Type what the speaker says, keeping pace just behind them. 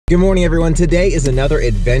Good morning, everyone. Today is another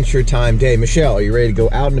Adventure Time day. Michelle, are you ready to go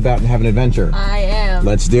out and about and have an adventure? I am.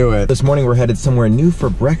 Let's do it. This morning we're headed somewhere new for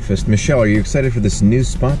breakfast. Michelle, are you excited for this new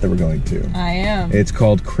spot that we're going to? I am. It's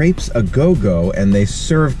called Crepes-a-go-go, and they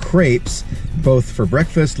serve crepes both for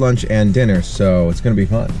breakfast, lunch, and dinner, so it's gonna be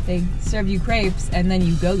fun. They serve you crepes and then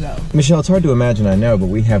you go-go. Michelle, it's hard to imagine, I know, but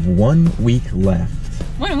we have 1 week left.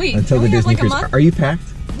 1 week? Until the Disney cruise. Are you packed?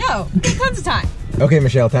 No, tons of time. Okay,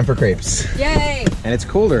 Michelle, time for crepes. Yay! And it's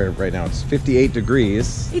colder right now. It's 58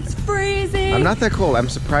 degrees. It's freezing. I'm not that cold. I'm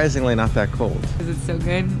surprisingly not that cold. Because it's so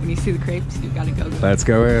good. When you see the crepes, you gotta go-go. Let's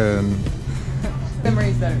go in.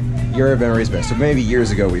 Memory's better. Your memory's best. So maybe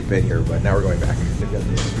years ago we've been here, but now we're going back. They've got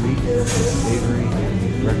the sweet, the savory,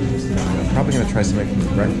 and the breakfast. I'm probably gonna try something from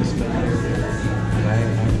the breakfast. I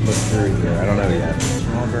look through here. I don't know yet.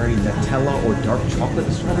 Strawberry, Nutella, or dark chocolate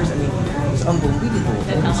with strawberries. I mean, it's unbelievable.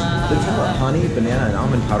 Nutella, honey, banana, and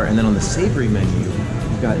almond powder. And then on the savory menu,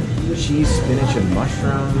 you've got cheese, spinach, and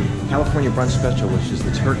mushroom. California brunch special, which is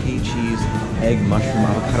the turkey, cheese, egg, mushroom,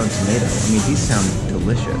 avocado, and tomato. I mean, these sound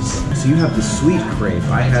delicious. So you have the sweet crepe.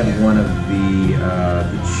 I had one of the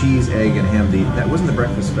cheese, egg, and ham. That wasn't the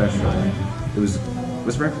breakfast special. It was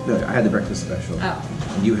breakfast. No, I had the breakfast special. Oh.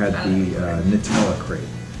 And you had the Nutella crepe.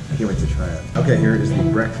 I can't wait to try it. Okay, here is the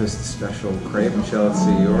breakfast special crepe. Michelle, let's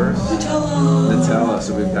see yours. Nutella.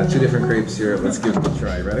 So we've got 2 different crepes here. Let's give it a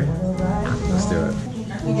try. Ready? Let's do it.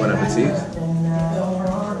 Bon appetit. It's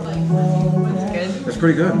good. It's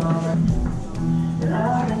pretty good.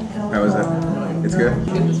 How is it? It's good?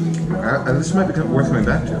 Good this week. This might be worth coming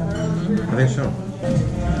back to. I think so.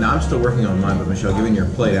 Now, I'm still working on mine, but Michelle, given your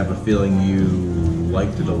plate, I have a feeling you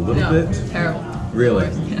liked it a little bit. Terrible. Really?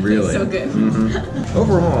 Really? So good. Mm-hmm.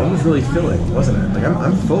 Overall, it was really filling, wasn't it? Like,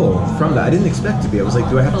 I'm full from that. I didn't expect to be. I was like,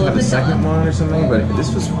 do I have to have a second one or something? But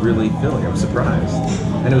this was really filling. I was surprised.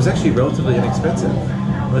 And it was actually relatively inexpensive.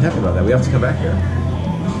 I'm really happy about that. We have to come back here.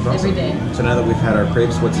 Awesome. Every day. So now that we've had our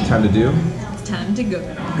crepes, what's it time to do? It's time to go.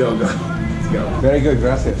 Go, go. Let's go. Very good.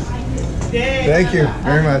 Gracias. Thank you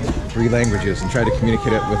very much. 3 languages, and try to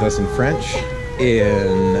communicate it with us in French,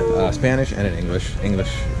 in Spanish, and in English.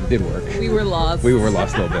 English did work. We were lost. We were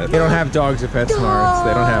lost a little bit. They don't have dogs at PetSmart.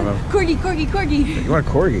 They don't have them. Corgi, corgi, corgi. You want a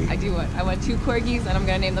corgi? I do want. I want 2 corgis, and I'm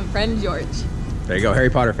gonna name them Friend George. There you go, Harry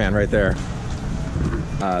Potter fan right there.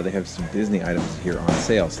 They have some Disney items here on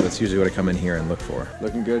sale, so that's usually what I come in here and look for.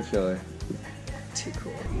 Looking good, Shelly. Too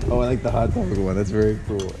cool. Oh, I like the hot dog one. That's very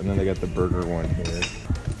cool. And then they got the burger one here.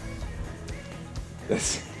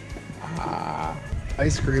 This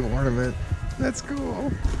ice cream ornament. That's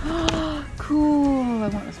cool. Cool. I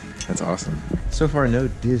want this one. That's awesome. So far, no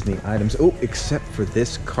Disney items. Oh, except for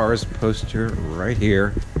this Cars poster right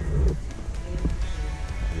here.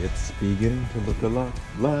 It's beginning to look a lot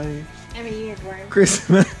like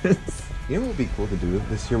Christmas. You know what would be cool to do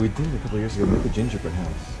this year? We did it a couple years ago. Make a gingerbread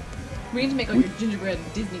house. We need to make like your gingerbread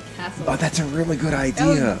Disney castle. Oh, that's a really good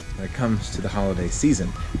idea. When it comes to the holiday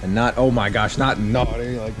season, and not, oh my gosh, not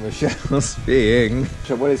naughty like Michelle's being.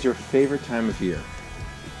 So what is your favorite time of year?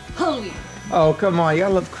 Halloween. Oh, come on, you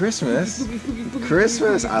gotta love Christmas.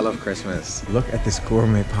 Christmas, I love Christmas. Look at this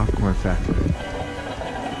gourmet popcorn factory.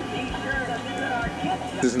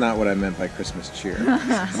 This is not what I meant by Christmas cheer.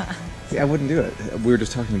 See, I wouldn't do it. We were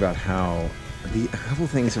just talking about how a couple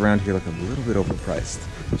things around here look a little bit overpriced.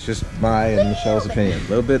 It's just my and Michelle's opinion. A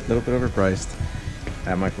little bit overpriced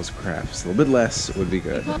at Michael's Crafts. A little bit less would be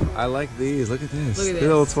good. I like these. Look at this. Look at this.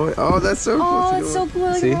 Little toy. Oh, that's so cool. Oh, it's so cool.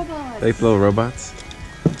 Like See? robots. Like little robots.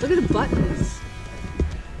 Look at the buttons.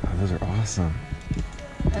 Oh, those are awesome.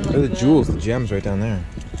 And Look at the jewels, the gems right down there.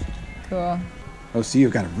 Cool. Oh, see,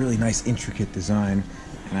 you've got a really nice, intricate design.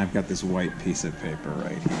 And I've got this white piece of paper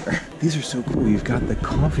right here. These are so cool. You've got the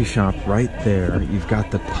coffee shop right there. You've got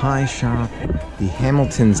the pie shop, the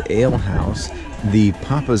Hamilton's Ale House, the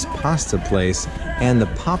Papa's Pasta Place, and the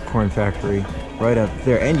popcorn factory right up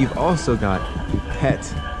there. And you've also got the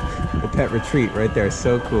pet retreat right there.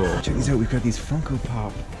 So cool. Check these out. We've got these Funko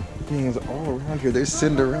Pop things all around here. There's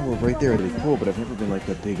Cinderella right there. They're cool, but I've never been like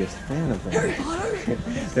the biggest fan of them. Harry Potter?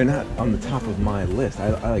 They're not on the top of my list.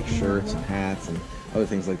 I like shirts and hats and other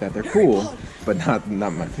things like that. They're cool, but not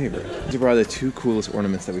my favorite. These are probably the 2 coolest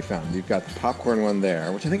ornaments that we found. You've got the popcorn one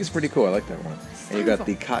there, which I think is pretty cool. I like that one. And you've got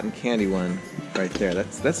the cotton candy one right there.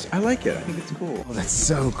 That's I like it. I think it's cool. Oh, that's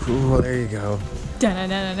so cool. There you go.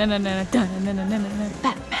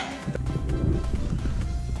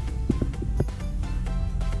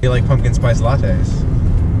 You like pumpkin spice lattes?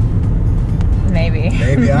 Maybe.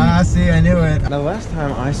 Maybe. Ah, see, I knew it. Now, the last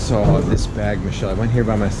time I saw this bag, Michelle, I went here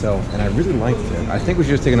by myself, and I really liked it. I think we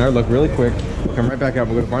should just take another look really quick. We'll come right back out.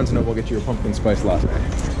 We'll go to Barnes & Noble, get you a pumpkin spice latte.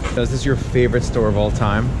 Is this your favorite store of all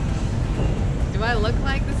time? Do I look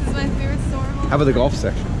like this is my favorite store? How about the golf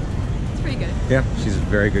section? It's pretty good. Yeah, she's a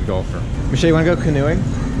very good golfer. Michelle, you want to go canoeing?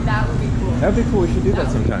 That would be cool. That would be cool. We should do that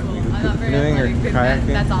That would be sometime. cool. We could I'm go not very canoeing or athletic, but kayaking.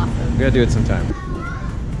 that's awesome. We gotta do it sometime.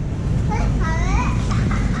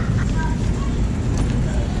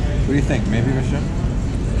 What do you think? Maybe, Michelle?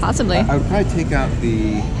 Possibly. I would probably take out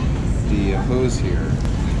the hose here.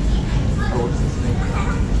 Oh, what's this thing?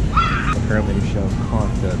 Apparently Michelle caught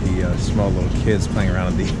the small little kids playing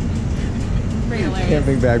around in the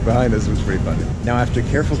camping bag behind us. It was pretty funny. Now, after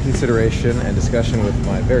careful consideration and discussion with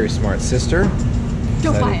my very smart sister,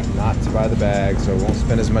 Don't buy it. not to buy the bag, so I won't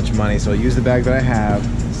spend as much money. So I'll use the bag that I have,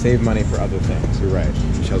 save money for other things. You're right.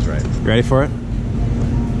 Michelle's right. You ready for it?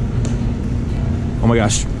 Oh my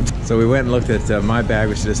gosh. So we went and looked at my bag,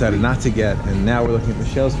 which I decided not to get, and now we're looking at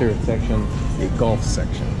Michelle's favorite section, the golf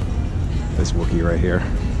section. This Wookiee right here.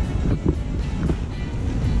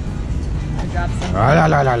 I dropped something.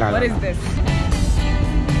 What What is this?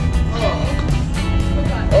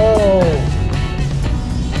 Oh!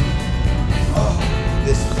 Oh,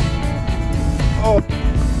 this. Oh!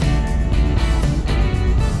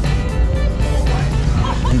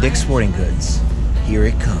 Dick's Sporting Goods. Here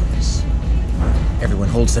it comes. Everyone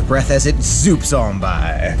holds their breath as it zoops on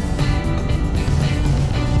by.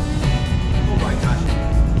 Oh my gosh.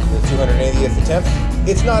 The 280th attempt.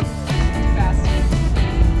 It's not. Fast.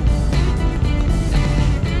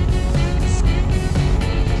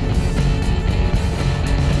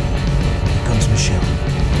 Here comes Michelle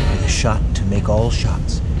with a shot to make all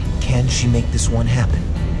shots. Can she make this one happen?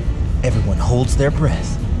 Everyone holds their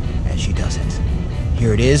breath as she does it.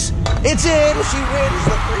 Here it is. It's in! She wins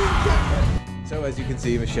the free jacket! So as you can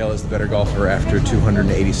see, Michelle is the better golfer after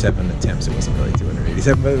 287 attempts. It wasn't really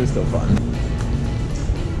 287, but it was still fun.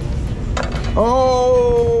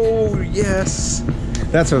 Oh, yes!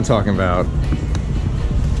 That's what I'm talking about.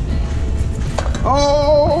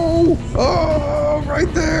 Oh! Oh,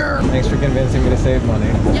 right there! Thanks for convincing me to save money.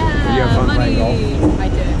 Yeah, Did you have fun money. playing golf? I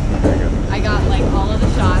did. Very good. I got like all of the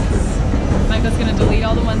shots. Michael's gonna delete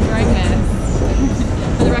all the ones where I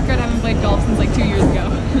missed. For the record, I haven't played golf since like 2 years ago.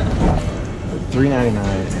 $3.99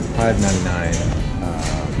 and $5.99.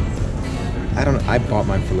 I don't know. I bought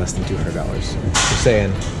mine for less than $200. Just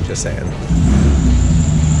saying. Just saying.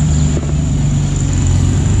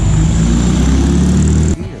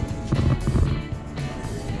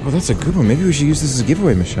 Oh, that's a good one. Maybe we should use this as a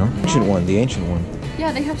giveaway, Michelle. Ancient one, the ancient one.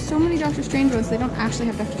 Yeah, they have so many Doctor Strange ones. They don't actually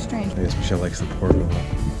have Doctor Strange. I guess Michelle likes the porg a lot.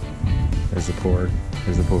 There's the porg.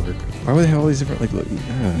 There's the porg. Why would they have all these different, like, look,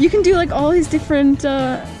 You can do like all these different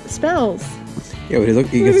spells. yeah, but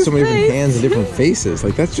look, you get so many different hands and different faces.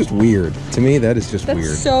 Like, that's just weird. To me, that is just That's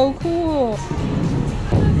weird. so cool.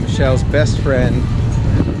 Michelle's best friend,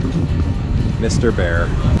 Mr. Bear.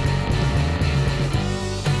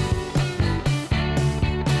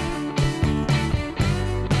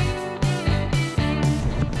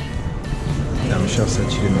 Now, Michelle said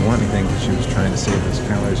she didn't want anything because she was trying to save those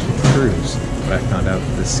calories for the cruise. But I found out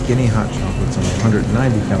that the skinny hot chocolate's only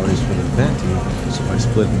 190 calories for the venti, so if I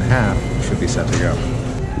split it in half, it should be set to go.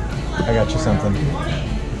 I got you something.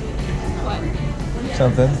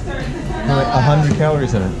 Something. 100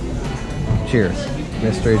 calories in it. Cheers.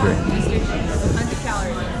 Mystery drink. 100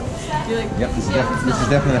 calories. You're like, Yep, this is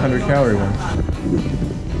definitely a 100 calorie one.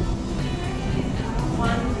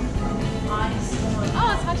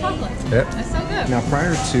 oh, it's hot chocolate. Yep. That's so good. Now,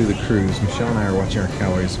 prior to the cruise, Michelle and I are watching our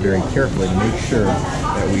calories very carefully to make sure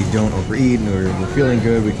that we don't overeat and we're feeling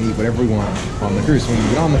good. We can eat whatever we want on the cruise. When we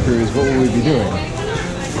get on the cruise, what will we be doing?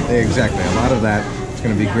 Exactly. A lot of that is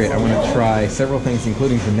going to be great. I want to try several things,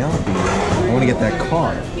 including Penelope. I want to get that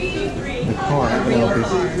car. The car.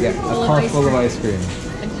 Penelope's. Yeah, a car full of ice cream.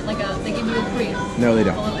 Like they give you a freeze. No, they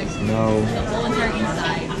don't. Full of ice cream. No. The whole entire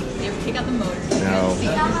inside. They have to take out the motor. No. Take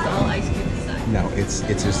out the all ice cream inside. No, it's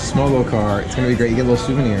just a small little car. It's going to be great. You get a little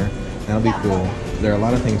souvenir. That'll be cool. There are a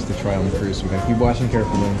lot of things to try on the cruise, so we're going to keep watching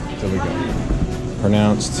carefully until we go.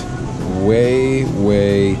 Pronounced Way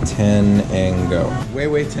Tenango.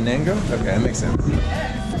 Way Tenango? Okay, that makes sense.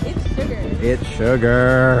 It's sugar. It's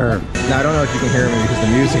sugar. Now, I don't know if you can hear me because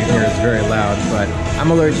the music in here is very loud, but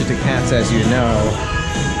I'm allergic to cats, as you know.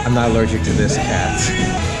 I'm not allergic to this cat.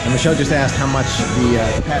 And Michelle just asked how much the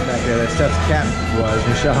cat back there, that stuffed cat was.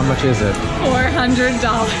 Michelle, how much is it? $400.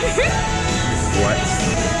 What?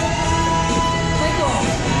 Michael,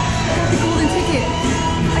 the golden ticket.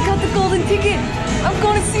 I got the golden ticket. I'm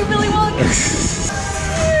going to see Willy Wonka.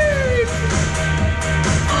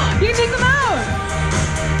 You can take them out.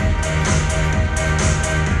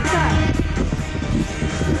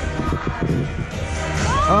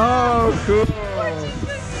 Oh, cool.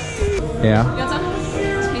 Yeah. You got some?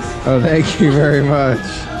 Taste. Oh, thank you very much.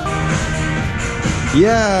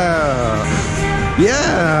 Yeah.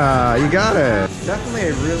 Yeah, you got it. Definitely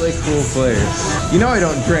a really cool place. You know I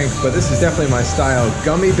don't drink, but this is definitely my style.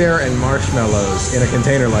 Gummy bear and marshmallows in a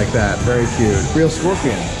container like that. Very cute. Real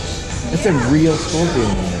scorpion. That's a real scorpion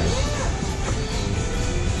in there.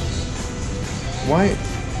 Why?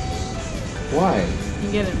 Why?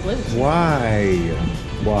 You get it blue. Why?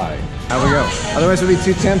 Why? Out we go. Otherwise we'll be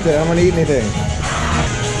too tempted. I don't want to eat anything.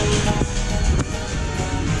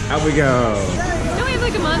 Out we go. Don't we have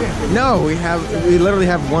like a month? No, we literally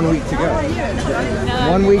have 1 week to go. No,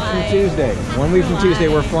 1 week from Tuesday. 1 week from Tuesday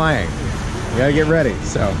we're flying. We gotta get ready,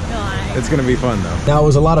 so it's gonna be fun though. Now it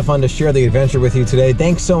was a lot of fun to share the adventure with you today.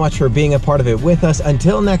 Thanks so much for being a part of it with us.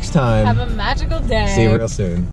 Until next time. Have a magical day. See you real soon.